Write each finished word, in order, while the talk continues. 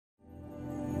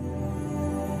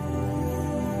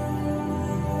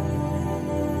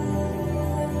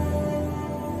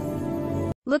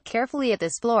Look carefully at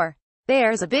this floor.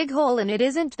 There's a big hole and it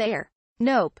isn't there.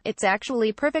 Nope, it's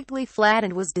actually perfectly flat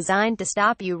and was designed to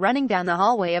stop you running down the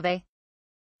hallway of a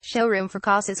showroom for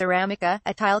Casa Ceramica,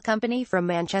 a tile company from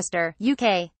Manchester,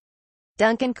 UK.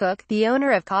 Duncan Cook, the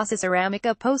owner of Casa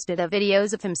Ceramica, posted a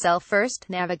videos of himself first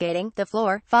navigating the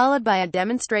floor, followed by a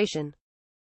demonstration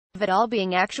of it all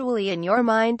being actually in your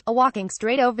mind, a walking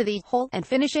straight over the hole, and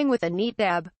finishing with a neat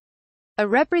dab. A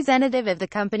representative of the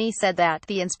company said that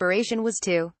the inspiration was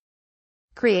to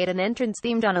create an entrance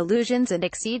themed on illusions and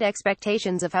exceed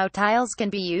expectations of how tiles can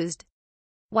be used.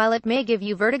 While it may give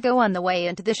you vertigo on the way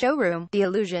into the showroom, the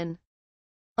illusion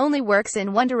only works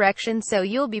in one direction, so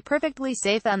you'll be perfectly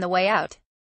safe on the way out.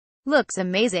 Looks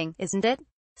amazing, isn't it?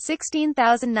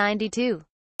 16,092.